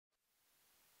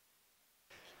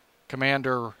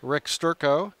Commander Rick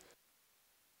Sturko,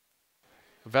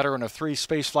 a veteran of 3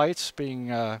 space flights,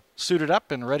 being suited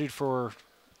up and ready for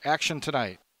action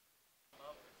tonight.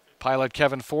 Pilot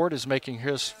Kevin Ford is making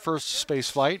his first space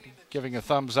flight, giving a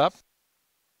thumbs up.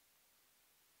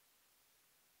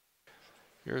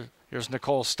 Here's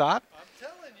Nicole Stott.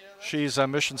 She's a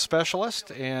mission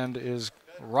specialist and is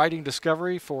riding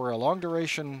Discovery for a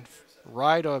long-duration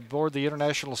ride aboard the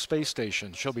International Space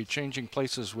Station. She'll be changing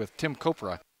places with Tim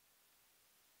Kopra.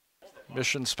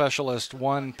 Mission Specialist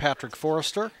 1, Patrick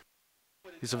Forrester.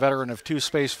 He's a veteran of 2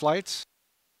 space flights.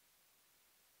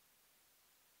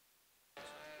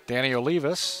 Danny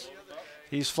Olivas.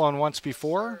 He's flown once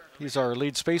before. He's our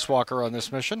lead spacewalker on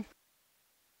this mission.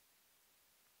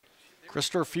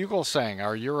 Christer Fuglesang,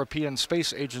 our European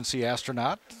Space Agency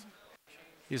astronaut.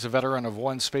 He's a veteran of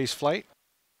 1 space flight.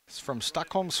 He's from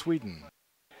Stockholm, Sweden.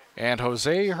 And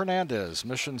Jose Hernandez,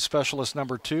 mission specialist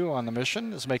number 2 on the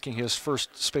mission, is making his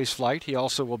first space flight. He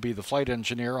also will be the flight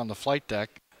engineer on the flight deck,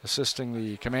 assisting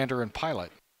the commander and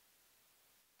pilot.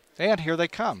 And here they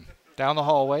come, down the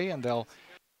hallway, and they'll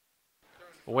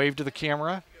wave to the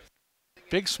camera.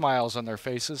 Big smiles on their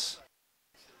faces.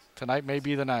 Tonight may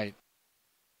be the night.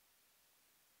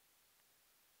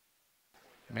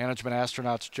 Management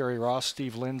astronauts Jerry Ross,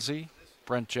 Steve Lindsay,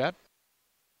 Brent Jett,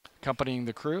 accompanying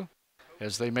the crew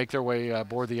as they make their way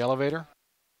aboard the elevator.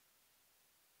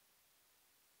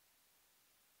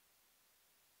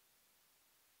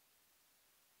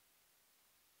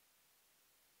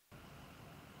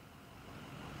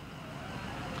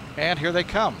 And here they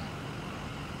come.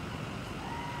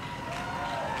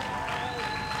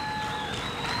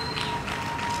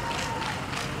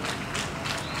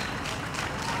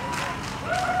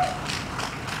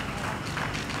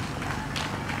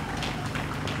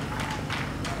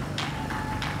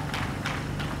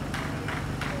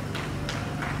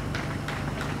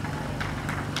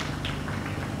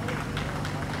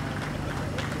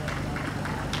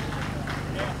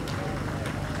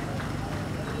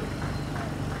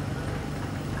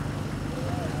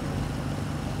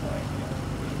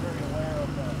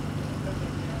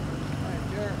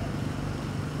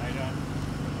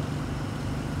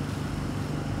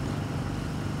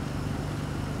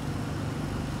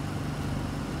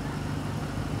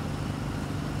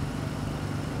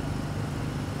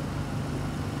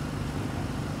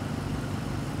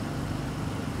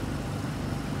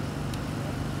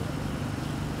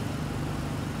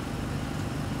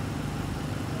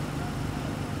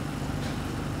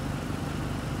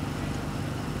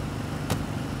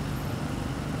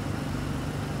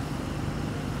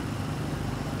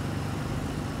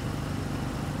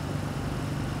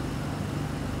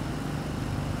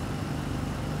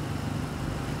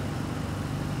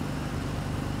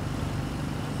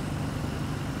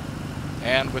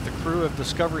 And with the crew of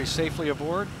Discovery safely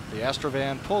aboard, the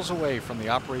Astrovan pulls away from the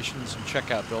operations and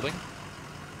checkout building.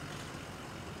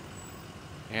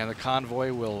 And the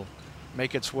convoy will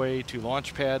make its way to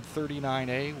Launch Pad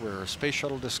 39A, where Space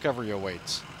Shuttle Discovery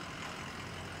awaits.